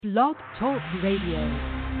Blog Talk Radio.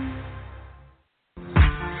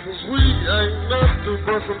 'Cause we ain't nothing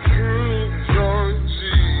but some true young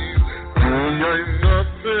G's. We ain't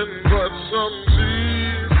nothing but some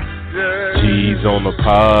G's. Yeah. G's on the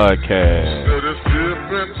podcast. That is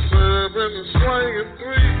dipping, serving, swinging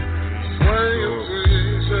threes.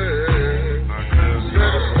 Yeah.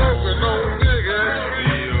 That is smoking on big ass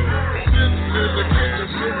weed. Sitting in the kitchen,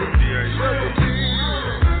 sipping, sipping teas.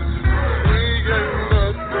 We ain't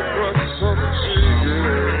nothing but some G's.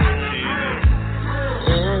 Yeah.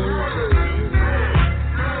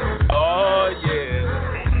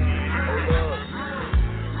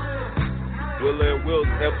 Willa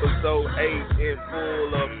Wiltz, episode 8 in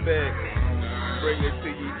full effect. Bring it to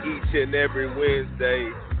you each and every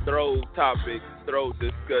Wednesday. Throw topics, throw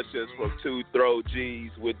discussions from two throw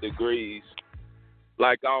G's with degrees.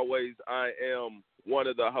 Like always, I am one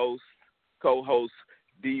of the hosts, co-host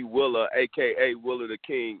D Willa, a.k.a. Willa the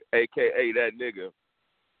King, a.k.a. that nigga.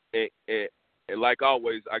 And like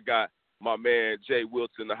always, I got my man J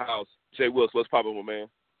Wiltz in the house. J Wiltz, what's poppin', my man?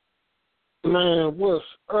 Man, what's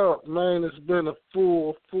up, man? It's been a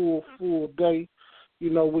full day,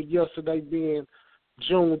 with yesterday being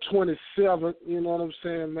June 27th, you know what I'm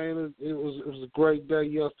saying, man? It was a great day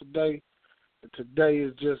yesterday. And today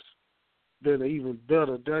has just been an even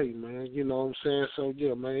better day, man, you know what I'm saying? So,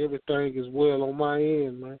 yeah, man, everything is well on my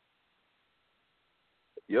end, man.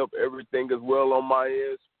 Yep, everything is well on my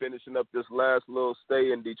end. Finishing up this last little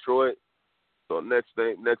stay in Detroit. So next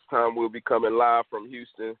time we'll be coming live from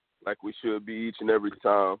Houston, like we should be each and every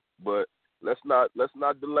time. But let's not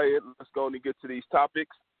delay it. Let's go and get to these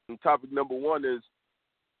topics. And topic number one is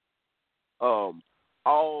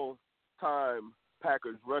all-time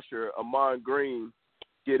Packers rusher Ahman Green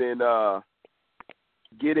getting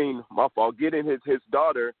his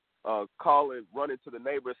daughter running to the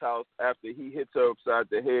neighbor's house after he hits her upside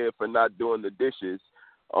the head for not doing the dishes.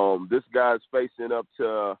 This guy's facing up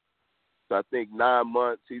to I think 9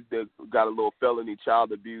 months. He's got a little felony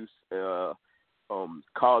child abuse,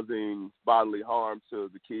 causing bodily harm to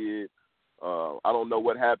the kid. I don't know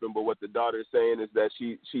what happened, but what the daughter is saying is that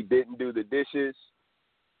she didn't do the dishes.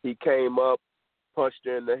 He came up, punched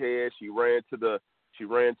her in the head. She ran to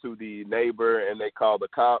the neighbor, and they called the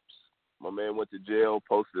cops. My man went to jail,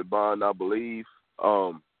 posted a bond, I believe.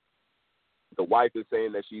 The wife is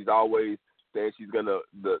saying that she's always saying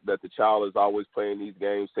that the child is always playing these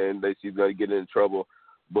games, saying that she's gonna get in trouble.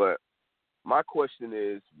 But my question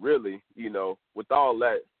is, really, with all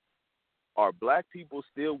that, are black people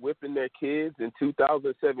still whipping their kids in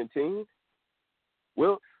 2017?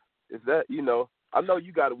 Well, is that, I know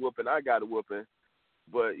you got a whooping, I got a whooping,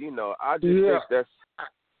 but I just think that's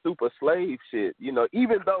super slave shit.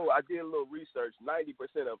 Even though I did a little research,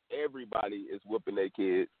 90% of everybody is whooping their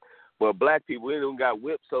kids. But black people, we don't got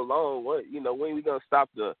whipped so long. What, when are we gonna stop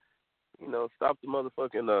the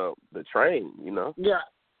motherfucking the train? Yeah,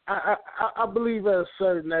 I believe at a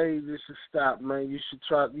certain age it should stop, man. You should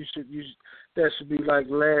that should be like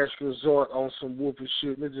last resort on some whooping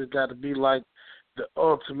shit. It just got to be like the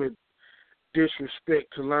ultimate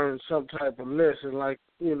disrespect to learn some type of lesson, like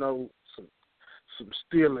some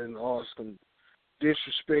stealing or some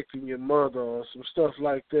disrespecting your mother or some stuff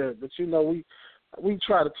like that. But we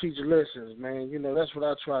try to teach lessons, man. That's what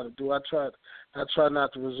I try to do. I try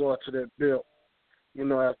not to resort to that belt.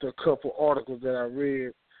 After a couple articles that I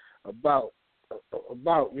read about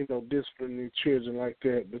disciplining children like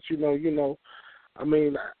that. But I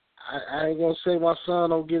mean, I ain't gonna say my son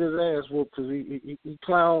don't get his ass whooped because he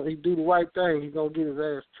clown. He do the right thing. He gonna get his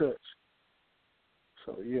ass touched.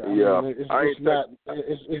 So yeah, I mean,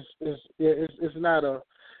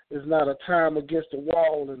 it's not a time against the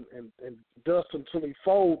wall and dust until he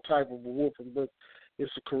fold type of a whooping, but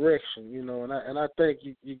it's a correction, and I think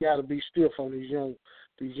you got to be stiff on these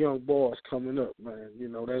young boys coming up, man.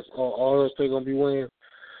 That's all else they're gonna be wearing,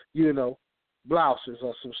 blouses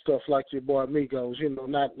or some stuff like your boy Migos,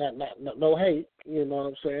 not no hate, you know what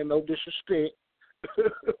I'm saying, no disrespect.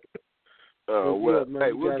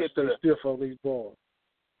 We'll get to stiff on these boys.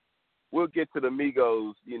 We'll get to the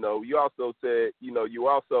Migos. You also said,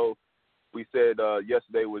 we said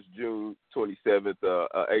yesterday was June 27th,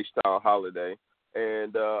 H-Town holiday.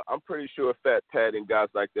 And I'm pretty sure Fat Pat and guys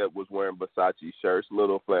like that was wearing Versace shirts,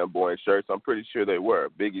 little flamboyant shirts. I'm pretty sure they were,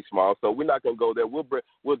 Biggie Small. So we're not going to go there.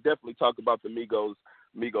 We'll definitely talk about the Migos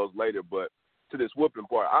later. But to this whooping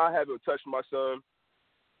part, I haven't touched my son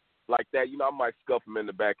like that. I might scuff him in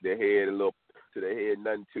the back of the head, a little to the head,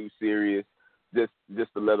 nothing too serious. Just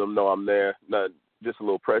to let them know I'm there, not just a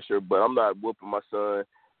little pressure, but I'm not whooping my son.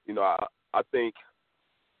 I think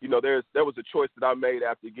there was a choice that I made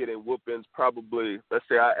after getting whoopings. Probably, let's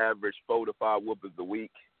say I average 4 to 5 whoopings a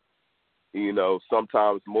week.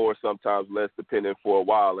 Sometimes more, sometimes less, depending for a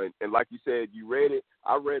while. And like you said, you read it.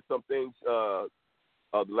 I read some things the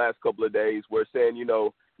last couple of days where saying,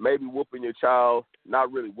 maybe whooping your child,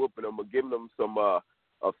 not really whooping them, but giving them some a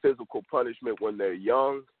physical punishment when they're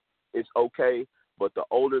young is okay. But the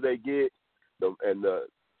older they get, and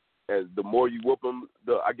the more you whoop them,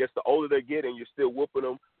 I guess the older they get and you're still whooping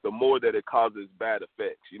them, the more that it causes bad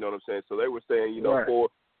effects. You know what I'm saying? So they were saying, right.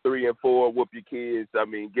 3 and 4, whoop your kids. I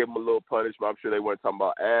mean, give them a little punishment. I'm sure they weren't talking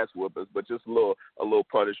about ass whoopings, but just a little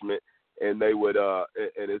punishment, and they would, and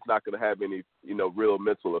it's not going to have any, real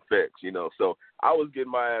mental effects. So I was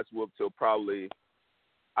getting my ass whooped till probably,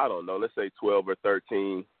 I don't know, let's say 12 or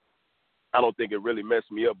 13. I don't think it really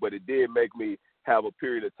messed me up, but it did make me have a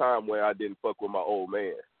period of time where I didn't fuck with my old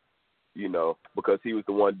man. Because he was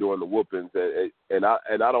the one doing the whoopings, and I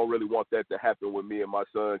don't really want that to happen with me and my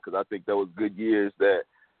son, because I think that was good years that,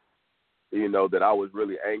 that I was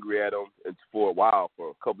really angry at him and for a while, for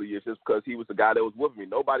a couple of years, just because he was the guy that was whooping me.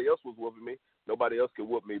 Nobody else was whooping me. Nobody else could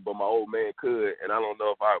whoop me, but my old man could, and I don't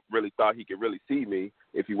know if I really thought he could really see me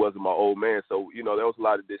if he wasn't my old man. So, there was a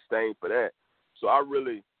lot of disdain for that. So I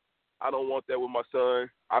don't want that with my son.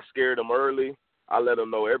 I scared him early. I let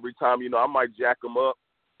him know every time, I might jack him up,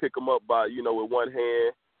 pick him up by, with one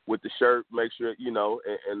hand with the shirt, make sure,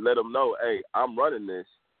 and let him know, hey, I'm running this.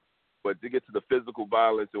 But to get to the physical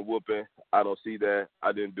violence and whooping, I don't see that.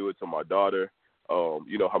 I didn't do it to my daughter.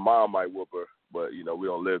 Her mom might whoop her, but, we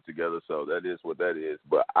don't live together, so that is what that is.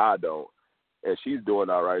 But I don't. And she's doing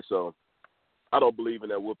all right, so I don't believe in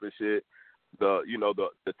that whooping shit. The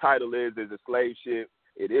title is it slave shit?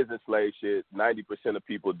 It isn't slave shit. 90% of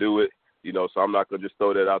people do it, so I'm not going to just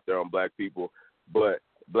throw that out there on black people. But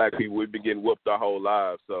black people, we've been getting whooped our whole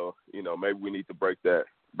lives, so, maybe we need to break that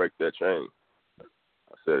chain.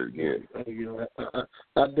 I said it again.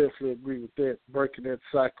 I definitely agree with that, breaking that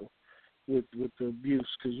cycle with the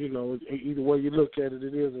abuse, because, either way you look at it,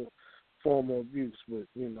 it is a form of abuse, but,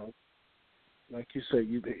 like you say,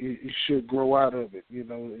 you should grow out of it.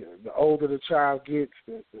 The older the child gets,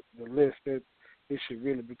 the less that it should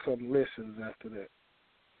really become lessons after that.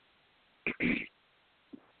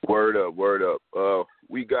 Word up.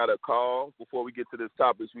 We got a call. Before we get to this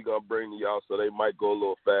topic, we're going to bring to y'all, so they might go a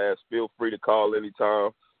little fast. Feel free to call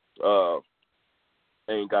anytime.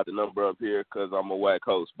 Ain't got the number up here because I'm a whack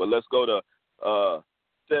host. But let's go to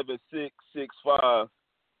 7665.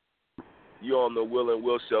 You on the Willa and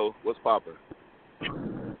Wiltz show. What's poppin'?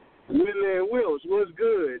 Willa and Wiltz, what's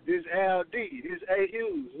good? This Al D. This A.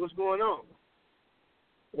 Hughes. What's going on?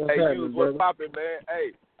 Hey, Hughes, what's poppin', man?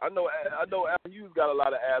 Hey, I know Al Hughes got a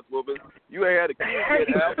lot of ass whoopings. You ain't had a kid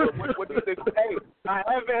yet, Al, but what do you think? Hey, I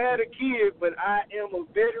haven't had a kid, but I am a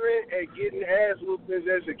veteran at getting ass whoopings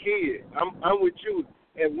as a kid. I'm with you.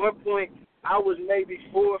 At one point, I was maybe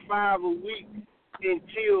 4 or 5 a week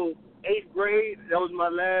until 8th grade. That was my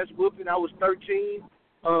last whooping. I was 13.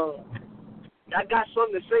 I got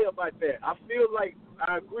something to say about that. I feel like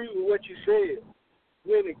I agree with what you said.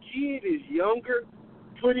 When a kid is younger,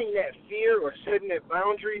 putting that fear or setting that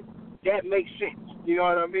boundary, that makes sense. You know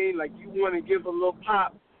what I mean? Like, you want to give a little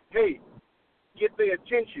pop, hey, get their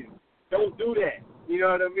attention. Don't do that. You know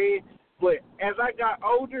what I mean? But as I got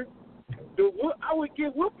older, I would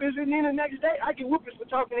get whoopings, and then the next day I get whoopings for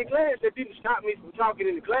talking in class. That didn't stop me from talking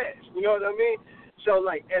in the class. You know what I mean? So,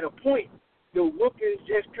 like, at a point, the whoopings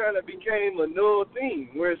just kind of became a null thing,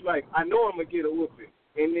 where it's like, I know I'm going to get a whooping,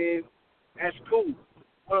 and then that's cool.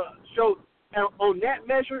 So, on that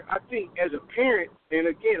measure, I think as a parent, and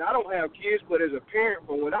again, I don't have kids, but as a parent,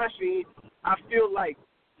 from what I've seen, I feel like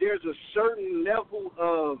there's a certain level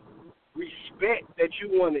of respect that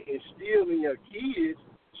you want to instill in your kids,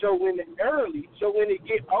 so when they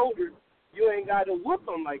get older, you ain't got to whoop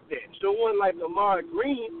them like that. So one like Ahman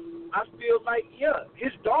Green, I feel like, yeah,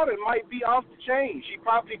 his daughter might be off the chain. She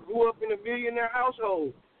probably grew up in a millionaire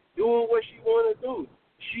household doing what she want to do.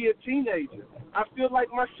 She a teenager. I feel like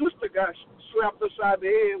my sister got slapped upside the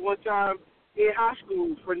head one time in high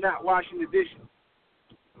school for not washing the dishes.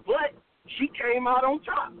 But she came out on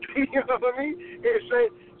top. You know what I mean?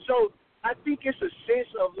 So I think it's a sense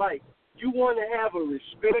of, like, you want to have a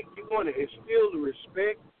respect. You want to instill the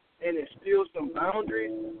respect and instill some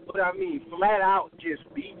boundaries. But, I mean, flat out just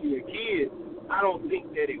beating your kid, I don't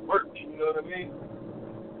think that it works. You know what I mean?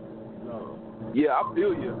 No. Yeah, I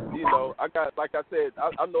feel you. I got, like I said,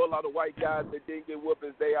 I know a lot of white guys that didn't get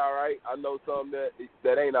whoopings, they all right. I know some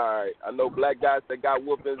that ain't all right. I know black guys that got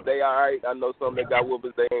whoopings, they all right. I know some that got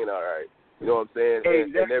whoopings, they ain't all right. You know what I'm saying?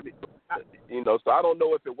 Exactly. So I don't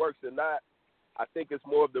know if it works or not. I think it's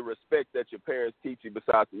more of the respect that your parents teach you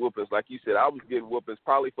besides the whoopings. Like you said, I was getting whoopings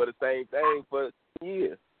probably for the same thing for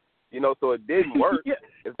years. You know, so it didn't work. Yeah.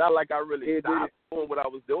 It's not like I really stopped doing what I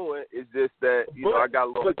was doing. It's just that, I got a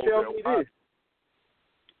little But tell older me and this.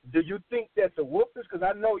 Do you think that the whoopings, because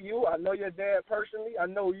I know you, I know your dad personally, I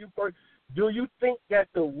know you personally, do you think that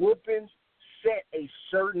the whoopings set a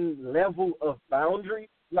certain level of boundary?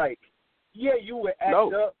 Like, yeah, you would act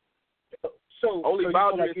up. So only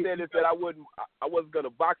boundary like it said is that I wasn't gonna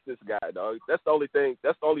box this guy, dog. That's the only thing.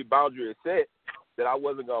 That's the only boundary it set, that I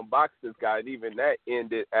wasn't gonna box this guy, and even that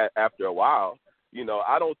ended after a while.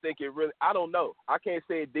 I don't think it really. I don't know. I can't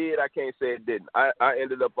say it did. I can't say it didn't. I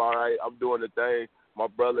ended up all right. I'm doing the thing. My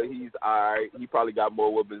brother, he's all right. He probably got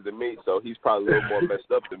more whoopings than me, so he's probably a little more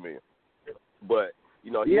messed up than me. But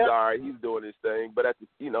he's all right. He's doing his thing. But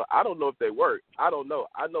I don't know if they work. I don't know.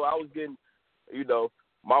 I know I was getting,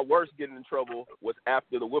 my worst getting in trouble was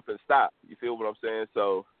after the whooping stopped. You feel what I'm saying?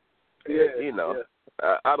 So,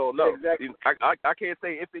 I don't know. Exactly. I can't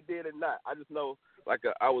say if it did or not. I just know,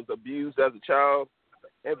 I was abused as a child,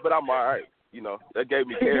 but I'm all right. That gave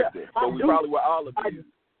me character. But we probably were all abused.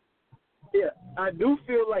 I do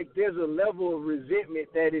feel like there's a level of resentment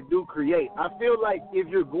that it do create. I feel like if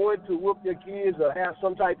you're going to whoop your kids or have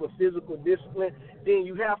some type of physical discipline, then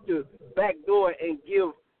you have to backdoor and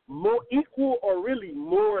give more equal or really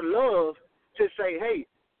more love to say, hey,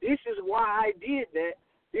 this is why I did that.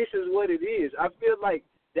 This is what it is. I feel like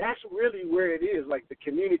that's really where it is, like the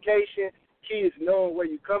communication, kids knowing where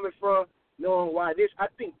you're coming from, knowing why this. I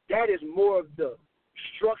think that is more of the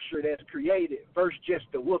structure that's created versus just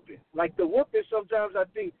the whooping. Like the whooping, sometimes I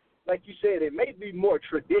think, like you said, it may be more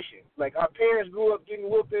tradition. Like our parents grew up getting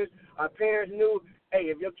whoopings. Our parents knew, hey,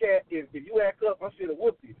 if your cat, if you act up, I'm finna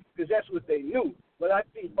whoop you, because that's what they knew. But I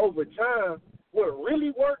think over time, what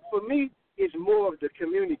really worked for me is more of the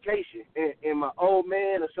communication. And my old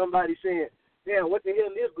man or somebody saying, damn, what the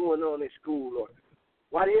hell is going on in school? Or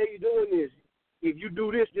why the hell you doing this? If you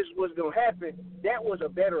do this, this is what's going to happen. That was a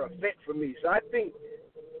better effect for me. So I think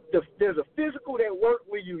there's a physical that worked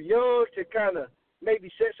when you're young to kind of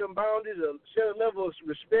maybe set some boundaries or set a level of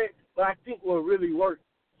respect. But I think what really worked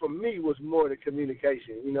for me was more the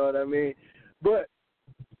communication. You know what I mean? But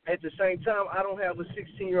at the same time, I don't have a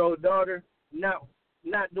 16-year-old daughter not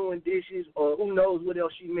doing dishes, or who knows what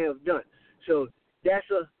else she may have done. So that's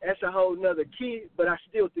a whole nother key, but I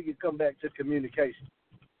still think it come back to communication.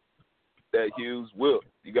 That Hughes, Will,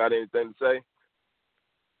 you got anything to say?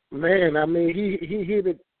 Man, I mean, he hit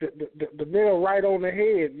it the nail right on the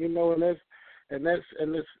head, and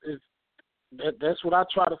that's what I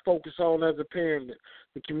try to focus on as a parent,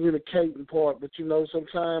 the communicating part. But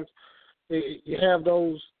sometimes you have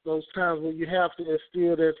those times where you have to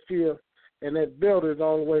instill that fear, and that belt is the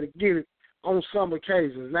only way to get it on some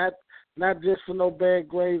occasions. Not just for no bad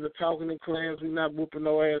grades or talking in class. We're not whooping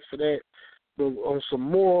no ass for that. But on some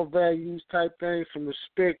moral values type things, some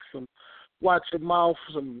respect, some watch your mouth,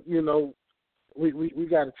 some, we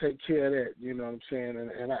got to take care of that, you know what I'm saying?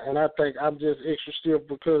 And I think I'm just extra stiff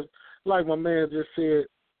because, like my man just said,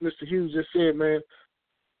 Mr. Hughes just said, man,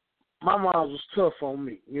 my mom was tough on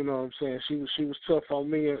me, you know what I'm saying? She was tough on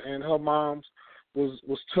me, and her mom's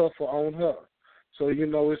was tougher on her. So,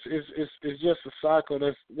 it's just a cycle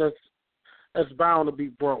that's bound to be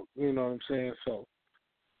broke, you know what I'm saying? So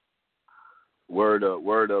Word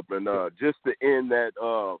up. And just to end that,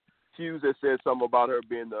 Hughes had said something about her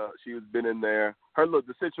being she was been in there.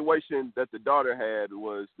 The situation that the daughter had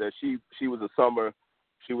was that she was a summer.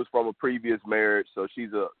 She was from a previous marriage, so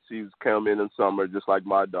she's come in summer just like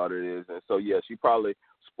my daughter is. And so she probably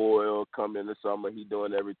spoiled, come in the summer, he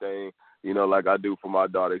doing everything, like I do for my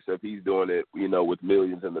daughter, except he's doing it, with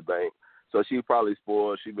millions in the bank. So she probably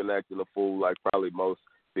spoiled. She been acting a fool like probably most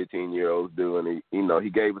 15-year-olds do, and he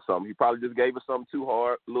gave her something. He probably just gave her something too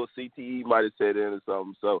hard. A little CTE might have set in or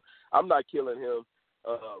something. So I'm not killing him,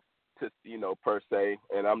 per se,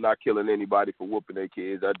 and I'm not killing anybody for whooping their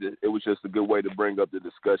kids. It was just a good way to bring up the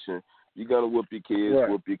discussion. You're gonna whoop your kids, right.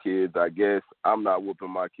 Whoop your kids. I guess I'm not whooping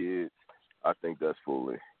my kids. I think that's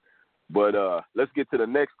foolish. But let's get to the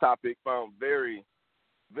next topic. Found very,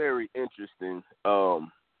 very interesting.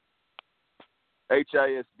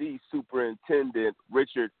 HISD Superintendent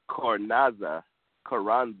Richard Carranza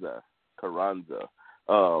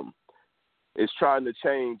is trying to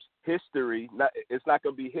change history. It's not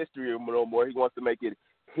going to be history no more. He wants to make it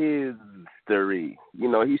history.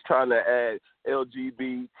 He's trying to add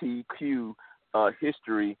LGBTQ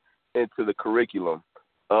history into the curriculum.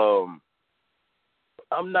 I'm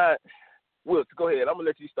not. Wiltz, go ahead. I'm going to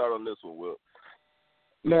let you start on this one, Wiltz.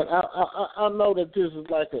 Man, I know that this is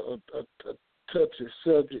like a touchy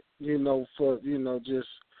subject, for just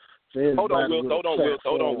for anybody. Hold on,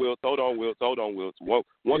 Wiltz. One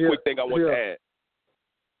quick thing I want to add.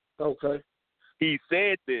 Okay. He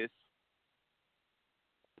said this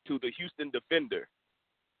to the Houston Defender,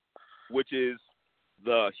 which is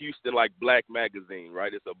the Houston black magazine,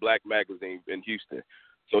 right? It's a black magazine in Houston.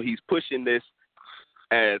 So he's pushing this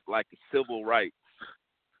as a civil rights.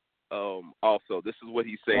 Also, this is what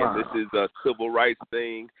he's saying. Wow. This is a civil rights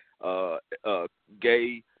thing.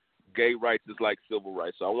 Gay rights is like civil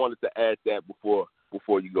rights. So I wanted to add that before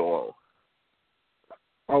you go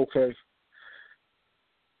on. Okay.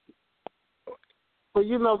 But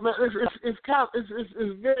man, it's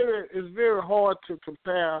very hard to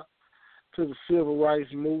compare to the civil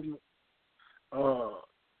rights movement.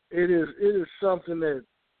 It is something that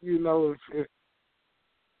if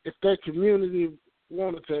that community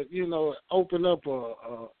wanted to open up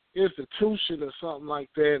a institution or something like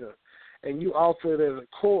that, and you offer it as a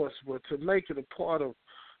course, but to make it a part of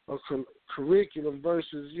a curriculum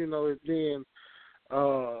versus it being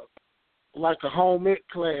like a home ec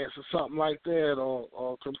class or something like that,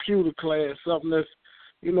 or computer class, something that's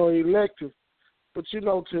elective. But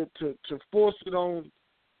to force it on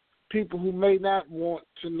people who may not want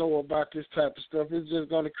to know about this type of stuff, it's just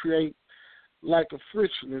going to create a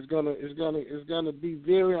friction. It's gonna be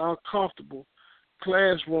very uncomfortable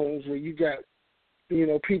classrooms where you got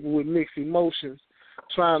people with mixed emotions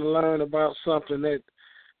trying to learn about something that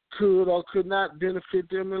could or could not benefit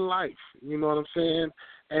them in life. You know what I'm saying?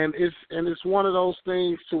 And it's one of those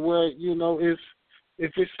things to where if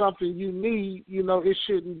it's something you need, it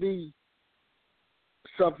shouldn't be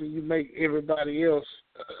something you make everybody else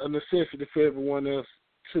a necessity for everyone else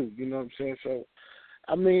too. You know what I'm saying? So,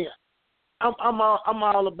 I mean, I'm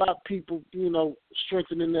all about people,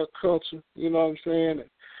 strengthening their culture. You know what I'm saying?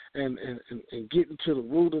 And getting to the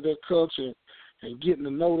root of their culture and getting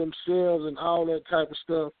to know themselves and all that type of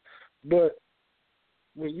stuff. But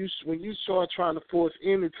when you start trying to force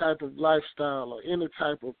any type of lifestyle or any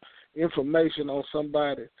type of information on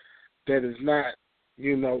somebody that is not,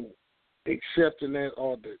 accepting that,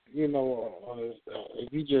 or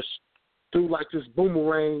you just do this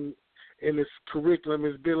boomerang in this curriculum,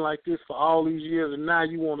 it's been like this for all these years, and now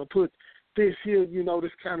you want to put this here,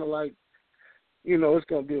 this kind of it's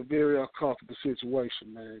going to be a very uncomfortable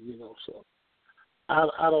situation, man, so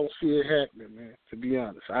I don't see it happening, man, to be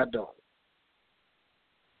honest. I don't.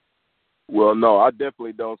 Well, no, I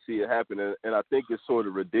definitely don't see it happening, and I think it's sort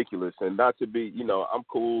of ridiculous. And not to be, I'm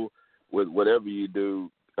cool with whatever you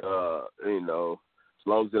do, as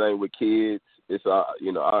long as it ain't with kids, it's,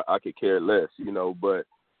 I could care less, but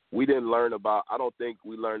we didn't learn about, I don't think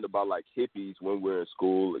we learned about hippies when we were in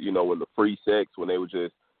school, when the free sex, when they were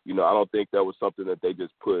just, I don't think that was something that they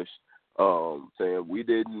just pushed, saying we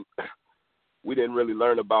didn't really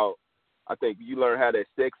learn about. I think you learn how that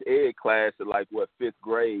sex ed class in 5th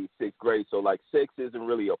grade, 6th grade. So sex isn't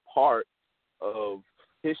really a part of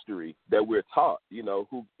history that we're taught. We know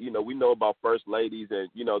about first ladies, and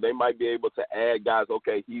they might be able to add guys.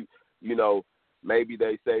 Okay, maybe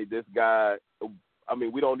they say this guy. I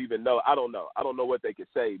mean, we don't even know. I don't know what they could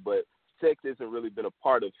say, but sex hasn't really been a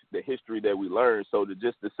part of the history that we learn. So to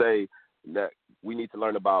say that we need to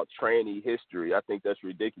learn about tranny history, I think that's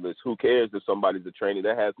ridiculous. Who cares if somebody's a tranny?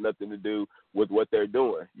 That has nothing to do with what they're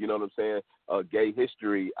doing. You know what I'm saying? Gay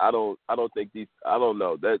history, I don't think I don't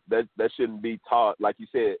know. That shouldn't be taught. Like you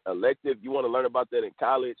said, elective, you want to learn about that in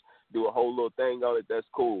college, do a whole little thing on it, that's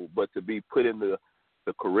cool. But to be put in the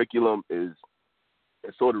curriculum is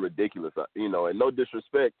sort of ridiculous, and no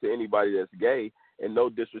disrespect to anybody that's gay, and no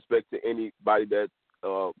disrespect to anybody that's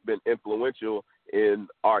been influential in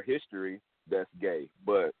our history that's gay,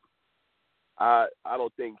 but I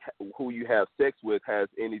don't think who you have sex with has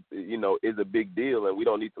any, is a big deal, and we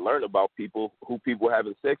don't need to learn about who people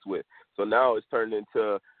having sex with. So now it's turned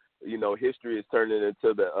into, history is turning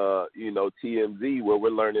into the, TMZ, where we're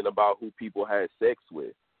learning about who people had sex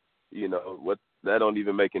with. What that don't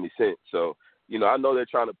even make any sense. So, I know they're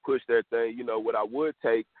trying to push their thing. What I would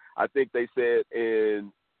take, I think they said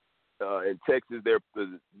in Texas,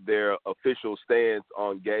 their official stance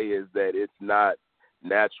on gay is that it's not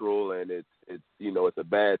natural and it's it's a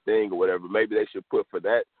bad thing or whatever. Maybe they should push for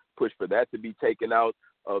that to be taken out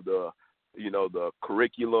of the the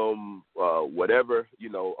curriculum, whatever,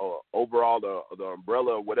 overall the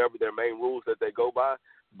umbrella or whatever their main rules that they go by.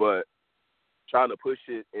 But trying to push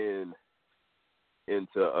it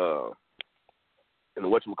into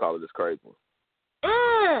whatchamacallit is crazy.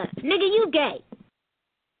 Nigga, you gay.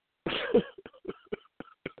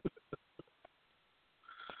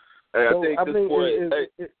 Hey, I think this point.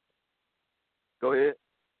 Go ahead.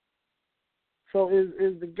 So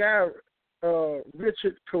is the guy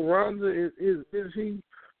Richard Carranza, is he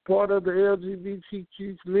part of the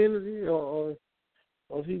LGBTQ community, or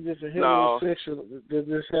is he just a heterosexual that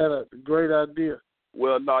just had a great idea?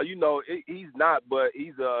 Well, no, he's not, but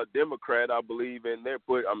he's a Democrat, I believe, and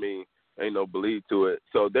ain't no believe to it.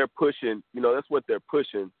 So they're pushing, that's what they're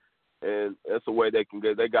pushing, and that's the way they can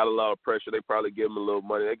get. They got a lot of pressure. They probably give them a little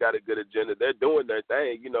money. They got a good agenda. They're doing their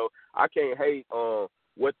thing. I can't hate on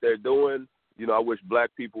what they're doing. I wish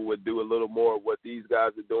black people would do a little more of what these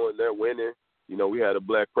guys are doing. They're winning. We had a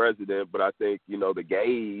black president, but I think, the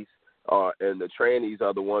gays and the trannies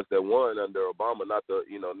are the ones that won under Obama, not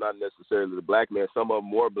not necessarily the black man. Some of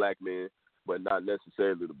them were black men, but not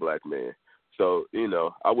necessarily the black man. So,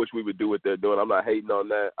 I wish we would do what they're doing. I'm not hating on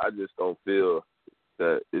that. I just don't feel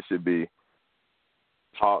that it should be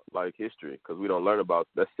taught like history, because we don't learn about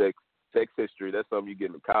that sex history. That's something you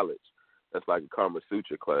get in college. That's like a Kama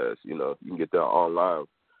Sutra class. You can get that online,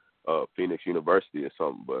 Phoenix University or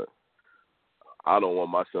something, but I don't want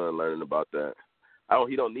my son learning about that.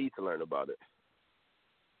 He don't need to learn about it.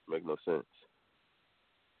 Make no sense.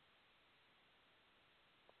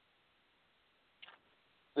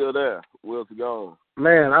 Still there. Will's gone.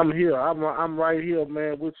 Man, I'm here. I'm right here,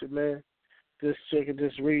 man, with you, man. Just checking,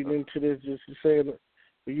 just reading into this, just saying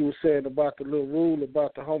what you were saying about the little rule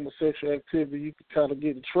about the homosexual activity. You could kind of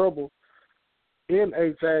get in trouble in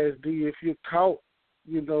HISD if you're caught,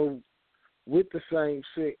 with the same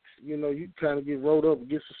sex. You kind of get rolled up and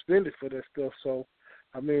get suspended for that stuff. So,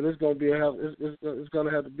 it's going to be it's going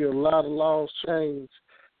to have to be a lot of laws changed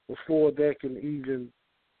before that can even,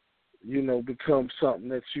 become something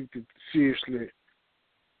that you could seriously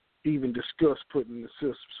even discuss putting in the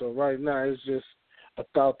system. So right now it's just a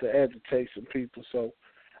thought to agitate some people. So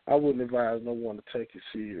I wouldn't advise no one to take it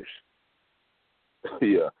serious.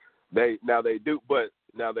 Yeah, they do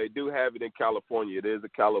have it in California. It is a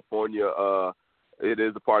California. It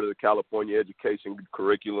is a part of the California education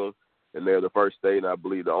curriculum, and they're the first state, and I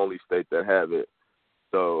believe the only state that have it.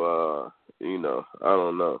 So I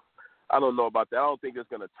don't know. I don't know about that. I don't think it's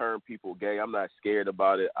going to turn people gay. I'm not scared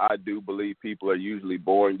about it. I do believe people are usually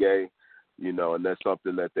born gay, and that's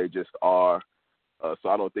something that they just are. So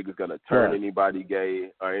I don't think it's going to turn anybody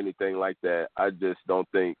gay or anything like that. I just don't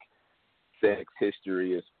think sex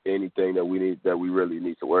history is anything that we really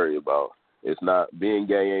need to worry about. It's not. Being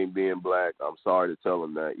gay ain't being black. I'm sorry to tell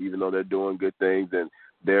them that, even though they're doing good things and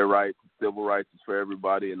their rights, civil rights is for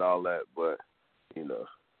everybody and all that. But,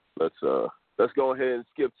 let's go ahead and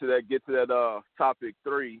get to that topic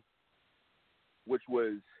 3, which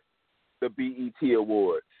was the BET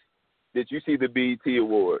Awards. Did you see the BET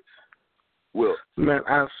Awards? Will? Man,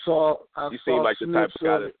 I saw seem like the type of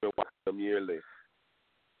guy of that's been watching them yearly.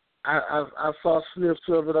 I saw snips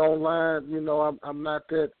of it online. I'm not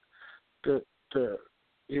that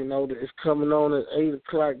it's coming on at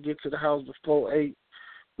 8:00. Get to the house before 8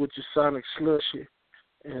 with your Sonic Slushy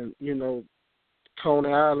and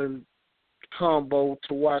Coney Island combo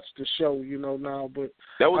to watch the show, now. But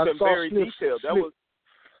that was very detailed.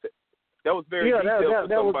 That was very detailed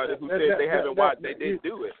for somebody who said they haven't watched. They didn't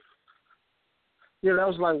do it. Yeah, that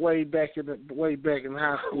was like way back in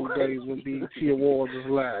high school days when BET Awards was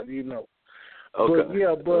live, Okay.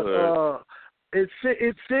 But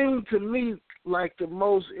it seemed to me like the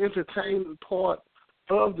most entertaining part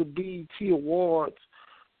of the BET Awards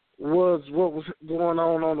was what was going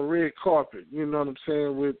on the red carpet. You know what I'm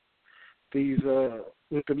saying, with these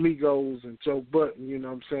with the Migos and Joe Budden. You know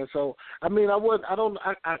what I'm saying. So I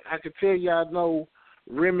could tell you I know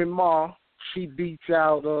Remy Ma. She beats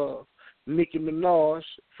out Nicki Minaj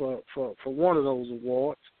for one of those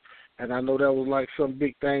awards, and I know that was like some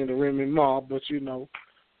big thing to Remy Ma, but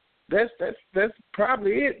that's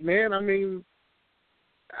probably it, man. I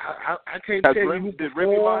can't tell you who performed. Did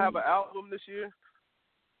Remy Ma have an album this year?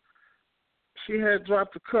 She had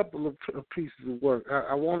dropped a couple of pieces of work.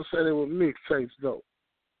 I want to say they were mixtapes though.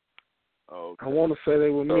 Oh, okay. I want to say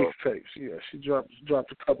they were mixtapes. Yeah, she dropped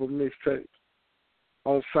a couple of mixtapes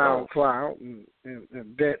on SoundCloud and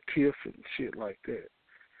that Tiff and shit like that.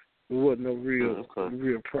 It wasn't a real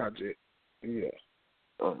project. Yeah.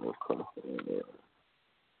 Oh, okay.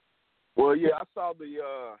 Well, yeah, I saw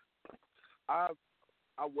the. I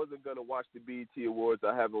wasn't gonna watch the BET Awards.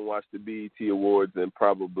 I haven't watched the BET Awards in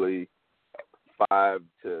probably 5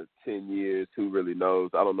 to 10 years. Who really knows?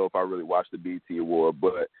 I don't know if I really watched the BET Award,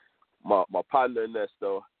 but my partner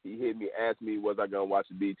Ernesto, he hit me, asked me, was I gonna watch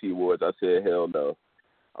the BET Awards? I said, hell no.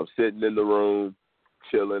 I'm sitting in the room,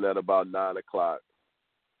 chilling at about 9:00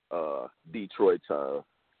 Detroit time,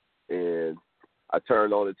 and I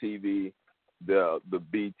turned on the TV, the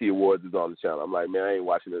BET Awards is on the channel. I'm like, man, I ain't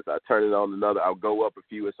watching this. I turn it on another. I'll go up a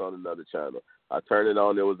few. It's on another channel. I turn it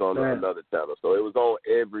on. It was on another channel. So it was on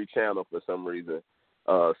every channel for some reason.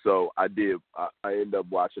 So I did. I ended up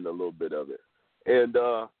watching a little bit of it, and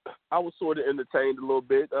I was sort of entertained a little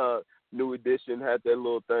bit. New Edition had that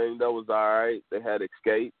little thing that was all right. They had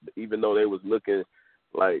Escape, even though they was looking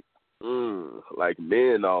like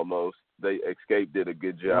men almost. Escape did a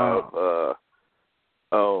good job.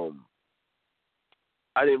 Wow.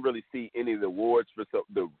 I didn't really see any of the awards for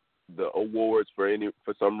the awards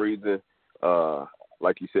for some reason.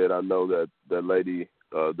 Like you said, I know that the lady,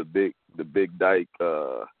 the big dyke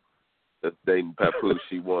that's dating Papoose,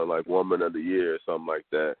 she won like Woman of the Year or something like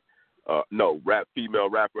that. No, female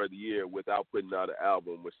rapper of the year without putting out an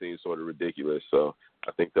album, which seems sort of ridiculous. So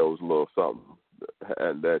I think that was a little something,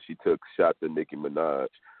 and that she took shot to Nicki Minaj.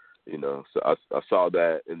 You know, so I saw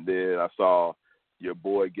that, and then I saw your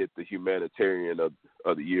boy get the Humanitarian of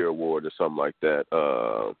the Year award or something like that.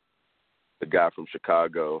 The guy from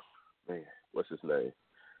Chicago, man, what's his name?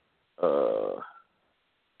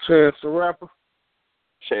 Chance the Rapper.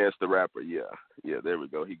 Chance the Rapper, yeah, there we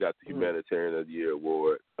go. He got the Humanitarian of the Year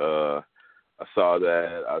award. I saw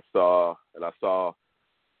that. I saw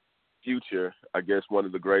Future, I guess one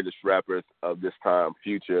of the greatest rappers of this time,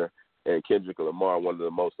 Future, and Kendrick Lamar, one of the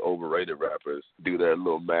most overrated rappers, do that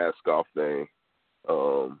little mask off thing.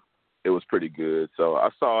 It was pretty good. So I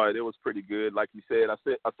saw it. It was pretty good. Like you said, I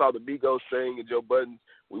saw the Migos thing and Joe Budden.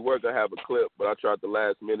 We were gonna have a clip, but I tried the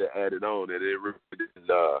last minute add it on, and it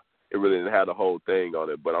really didn't have the whole thing on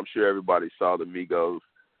it. But I'm sure everybody saw the Migos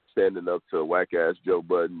standing up to whack ass Joe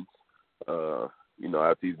Budden. You know,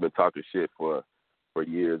 after he's been talking shit for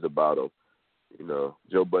years about him. You know,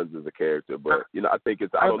 Joe Budden is a character, but you know, I think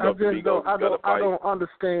it's I don't know if the Migos is gonna fight. I don't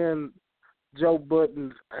understand Joe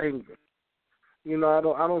Budden's anger. You know,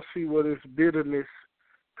 I don't see where this bitterness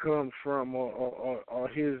comes from, or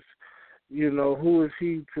his, you know, who is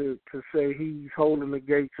he to say he's holding the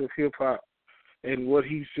gates of hip hop, and what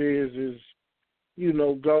he says is, you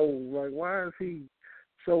know, gold. Like, why is he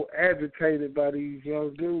so agitated by these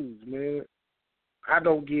young dudes, man? I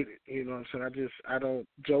don't get it. You know what I'm saying? I don't.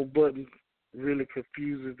 Joe Budden really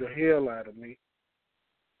confuses the hell out of me.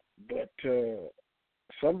 But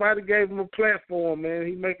somebody gave him a platform, man.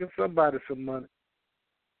 He making somebody some money.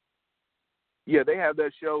 Yeah, they have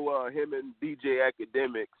that show. Him and DJ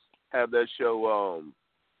Academics have that show.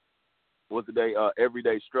 What's the day?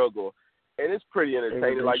 Everyday Struggle, and it's pretty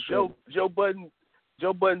entertaining. Like Joe Budden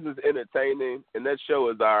is entertaining, and that show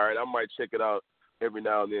is all right. I might check it out every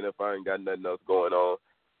now and then if I ain't got nothing else going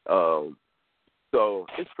on. So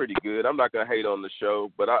it's pretty good. I'm not gonna hate on the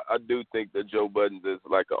show, but I do think that Joe Budden is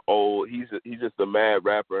like he's just a mad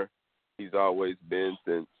rapper. He's always been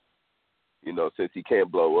since he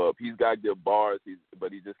can't blow up. He's got good bars,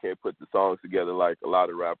 but he just can't put the songs together like a lot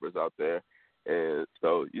of rappers out there. And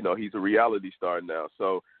so, you know, he's a reality star now.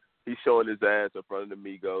 So he's showing his ass in front of the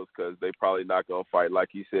Migos because they probably not gonna fight. Like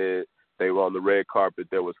he said, they were on the red carpet.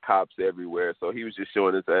 There was cops everywhere. So he was just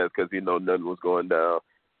showing his ass because he know nothing was going down.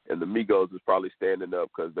 And the Migos was probably standing up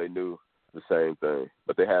because they knew the same thing.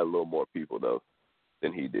 But they had a little more people, though,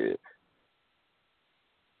 than he did.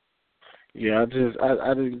 Yeah, I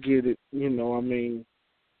didn't get it. You know, I mean,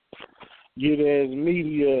 you're there as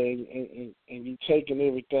media and you taking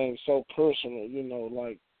everything so personal, you know,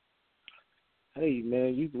 like, hey,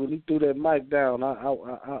 man, when you threw that mic down, I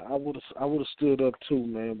would have stood up too,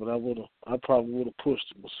 man, but I probably would have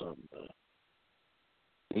pushed him or something, man.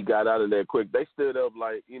 He got out of there quick. They stood up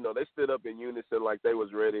they stood up in unison like they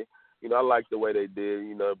was ready. You know, I like the way they did.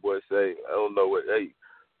 You know, the boy say, I don't know what, hey,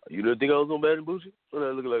 you didn't think I was on Bad and Bougie? Well,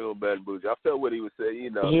 I look like on Bad and Bougie. I felt what he was saying, you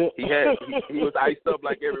know. Yeah. He was iced up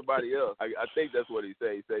like everybody else. I think that's what he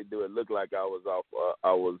said. He said, do it look like I was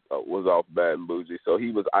off Bad and Bougie. So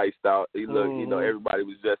he was iced out. He looked, you know, everybody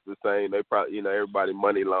was just the same. They probably, you know, everybody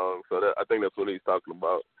money long. So I think that's what he's talking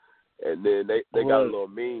about. And then they got a little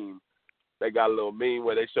meme. They got a little meme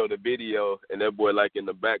where they show the video and that boy like in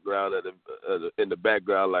the background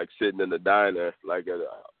like sitting in the diner like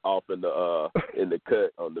off in the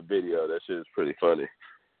cut on the video. That shit is pretty funny.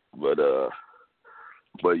 But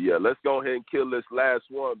yeah, let's go ahead and kill this last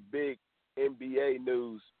one. Big NBA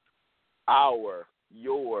news.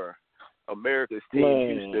 Your America's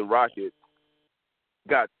team, Houston Rockets,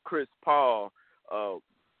 got Chris Paul,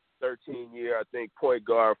 13-year I think point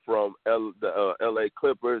guard from the LA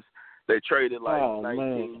Clippers. They traded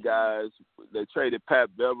 19 guys. They traded Pat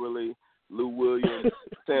Beverly, Lou Williams,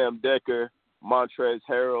 Sam Decker, Montrezl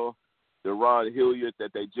Harrell, Deron Hilliard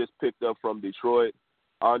that they just picked up from Detroit,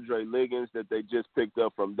 Andre Liggins that they just picked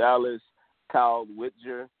up from Dallas, Kyle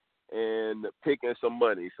Whittier, and picking some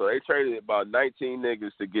money. So they traded about 19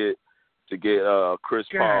 niggas to get Chris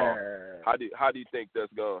Paul. How do you think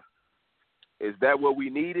that's going? Is that what we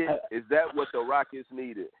needed? Is that what the Rockets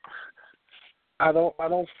needed? I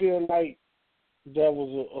don't feel like that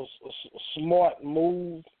was a smart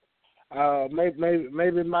move.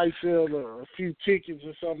 Maybe it might sell a few tickets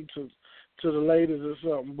or something to the ladies or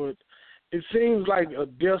something, but it seems like a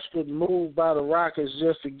desperate move by the Rockets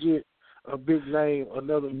just to get a big name,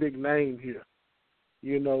 another big name here.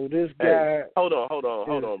 You know, this guy. Hey, hold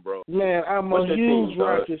on, bro. Man, I'm a huge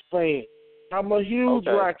Rockets fan. I'm a huge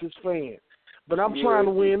Rockets fan, but I'm trying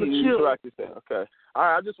to win the chip. Rockets fan. Okay. All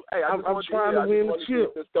right. I'm trying to win the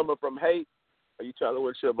chip. It's coming from hate. Are you trying to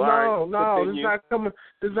win the chip? No, it's not coming.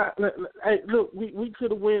 Hey, look, we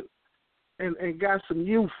could have went and got some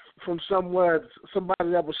youth from somewhere,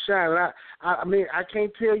 somebody that was shining. I mean, I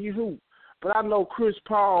can't tell you who, but I know Chris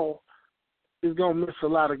Paul is gonna miss a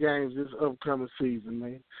lot of games this upcoming season,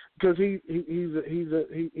 man, because he's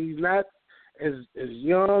not as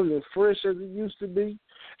young and fresh as he used to be.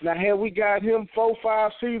 Now, had we got him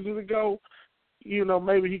 4-5 seasons ago, you know,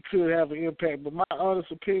 maybe he could have an impact. But my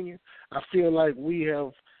honest opinion, I feel like we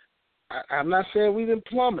have. I'm not saying we didn't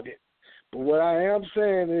plummet it, but what I am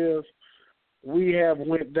saying is we have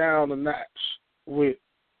went down a notch with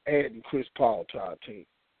adding Chris Paul to our team.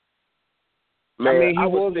 Man, I mean,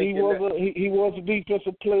 he was a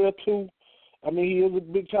defensive player too. I mean, he is a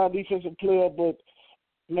big time defensive player, but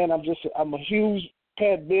man, I'm a huge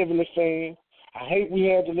Pat Beverly fan. I hate we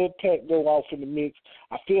had to let Pat go off in the mix.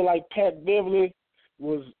 I feel like Pat Beverly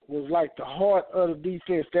was like the heart of the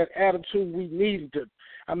defense, that attitude we needed.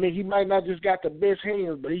 I mean, he might not just got the best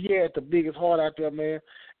hands, but he had the biggest heart out there, man.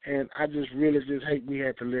 And I just really hate we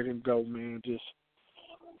had to let him go, man.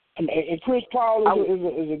 And Chris Paul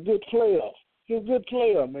is a good player. He's a good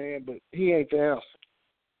player, man, but he ain't the answer.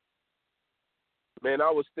 Man,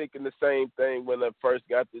 I was thinking the same thing when I first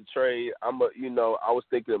got the trade. I was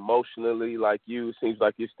thinking emotionally like you. It seems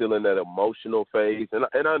like you're still in that emotional phase, and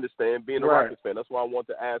I understand being a Rockets fan. That's why I want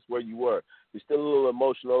to ask where you were. You're still a little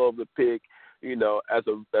emotional over the pick, you know, as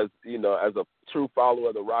a true follower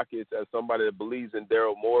of the Rockets, as somebody that believes in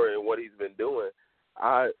Daryl Morey and what he's been doing.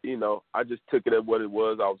 I just took it as what it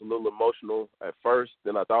was. I was a little emotional at first,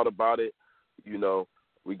 then I thought about it. You know,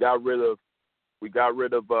 we got rid of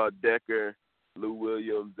Decker, Lou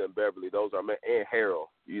Williams, and Beverly. Those are and Harrell.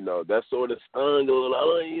 You know, that sort of stung a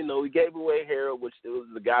little. You know, we gave away Harrell, which was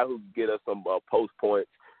the guy who could get us some post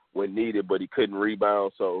points when needed, but he couldn't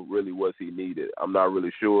rebound. So really, was he needed? I'm not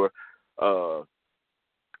really sure.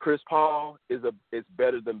 Chris Paul is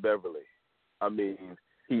better than Beverly. I mean,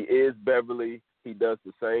 he is Beverly. He does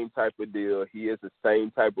the same type of deal. He is the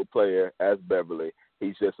same type of player as Beverly.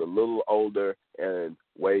 He's just a little older and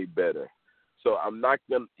way better. So I'm not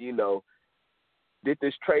going to, did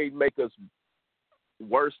this trade make us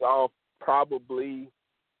worse off? Probably,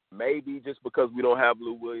 maybe just because we don't have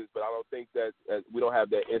Lou Williams, but I don't think that we don't have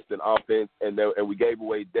that instant offense, and we gave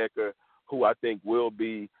away Decker, who I think will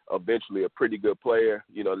be eventually a pretty good player.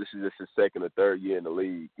 You know, this is just his second or third year in the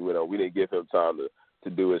league. You know, we didn't give him time to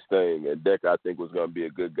do his thing, and Decker I think was going to be a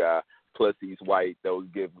good guy. Plus, he's white. That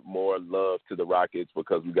would give more love to the Rockets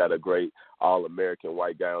because we got a great All-American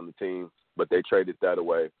white guy on the team, but they traded that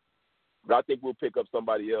away. But I think we'll pick up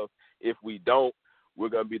somebody else. If we don't, we're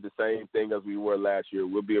going to be the same thing as we were last year.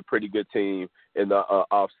 We'll be a pretty good team in the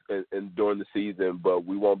and during the season, but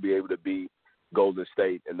we won't be able to beat Golden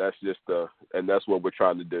State, and that's what we're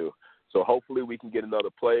trying to do. So hopefully we can get another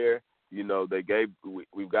player. You know,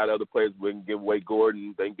 we've got other players. We can give away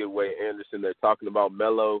Gordon. They can give away Anderson. They're talking about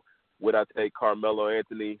Melo. Would I take Carmelo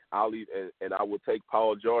Anthony? I would take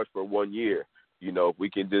Paul George for 1 year. You know, if we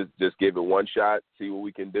can just give it one shot, see what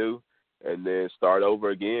we can do, and then start over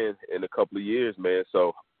again in a couple of years, man.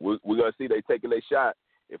 So we're going to see they taking their shot.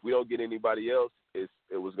 If we don't get anybody else, it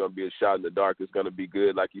was going to be a shot in the dark. It's going to be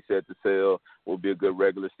good, like you said, to sell. We'll be a good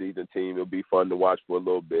regular season team. It'll be fun to watch for a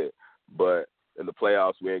little bit. But in the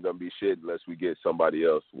playoffs, we ain't going to be shit unless we get somebody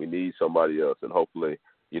else. We need somebody else. And hopefully,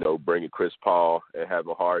 you know, bringing Chris Paul and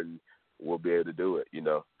having Harden, we'll be able to do it, you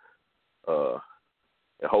know.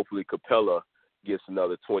 And hopefully Capella gets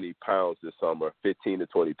another 20 pounds this summer, 15 to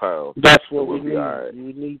 20 pounds. That's what we need. Right.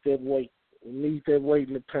 We need that weight. We need that weight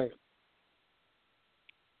in the tank.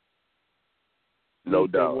 No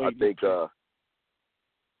doubt. I think, so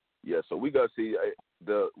we're going to see.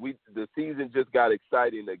 The season just got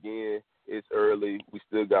exciting again. It's early. We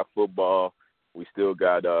still got football. We still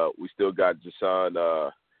got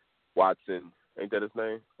Deshaun Watson. Ain't that his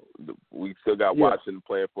name? We still got Watson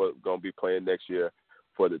going to be playing next year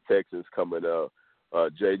for the Texans coming up.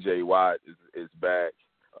 J.J. Watt is back.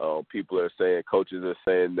 People are saying, coaches are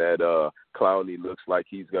saying that Clowney looks like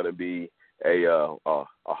he's going to be a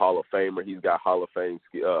Hall of Famer. He's got Hall of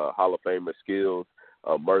Famer skills.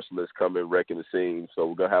 Merciless coming wrecking the scene. So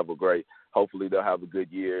we're gonna have hopefully they'll have a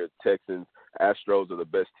good year. Texans, Astros are the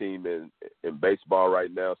best team in baseball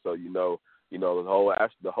right now. So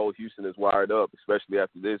the whole Houston is wired up, especially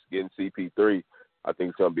after this getting CP3. I think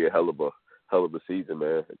it's gonna be a hell of a season,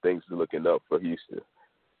 man. Things are looking up for Houston.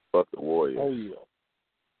 Fuck the Warriors.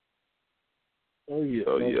 Oh yeah.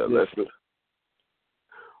 So yeah, let's go.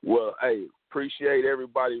 Well, hey, appreciate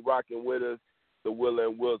everybody rocking with us. The Willa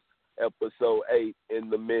and Wiltz episode 8 in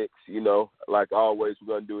the mix. Like always,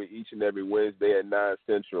 we're gonna do it each and every Wednesday at 9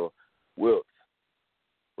 Central. Wiltz,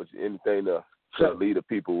 anything to lead the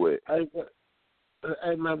people with?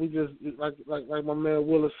 Hey man, we just like my man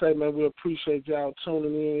Willa say, man, we appreciate y'all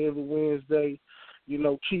tuning in every Wednesday.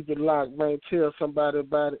 Keep it locked, man. Tell somebody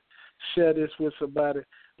about it. Share this with somebody.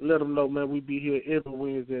 Let them know, man. We be here every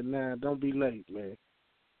Wednesday at 9. Don't be late, man.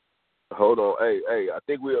 Hold on, hey. I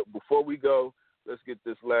think before we go, let's get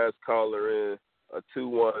this last caller in.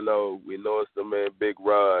 210. We know it's the man Big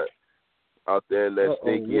Rod out there in that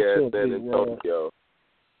stinky ass San Antonio.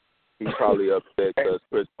 He's probably upset because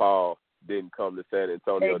Chris Paul didn't come to San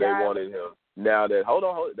Antonio. They wanted him. Now that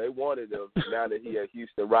they wanted him now that he at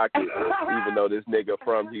Houston Rockets, even though this nigga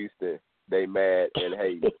from Houston, they mad and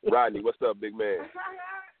hate. Rodney, what's up, big man?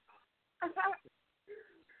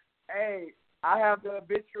 Hey, I have the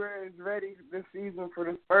obituaries ready this season for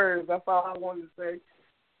the Spurs. That's all I wanted to say.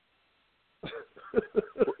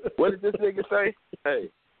 What did this nigga say?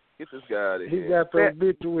 Hey, get this guy out of here. He got the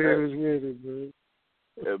obituaries ready, man.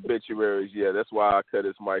 Obituaries, yeah. That's why I cut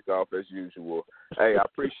his mic off as usual. Hey, I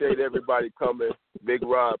appreciate everybody coming. Big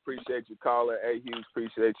Rod, appreciate you calling. Hey, Hughes,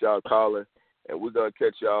 appreciate y'all calling. And we're going to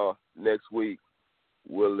catch y'all next week.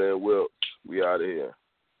 Willa and Wiltz, we out of here.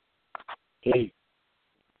 Hey.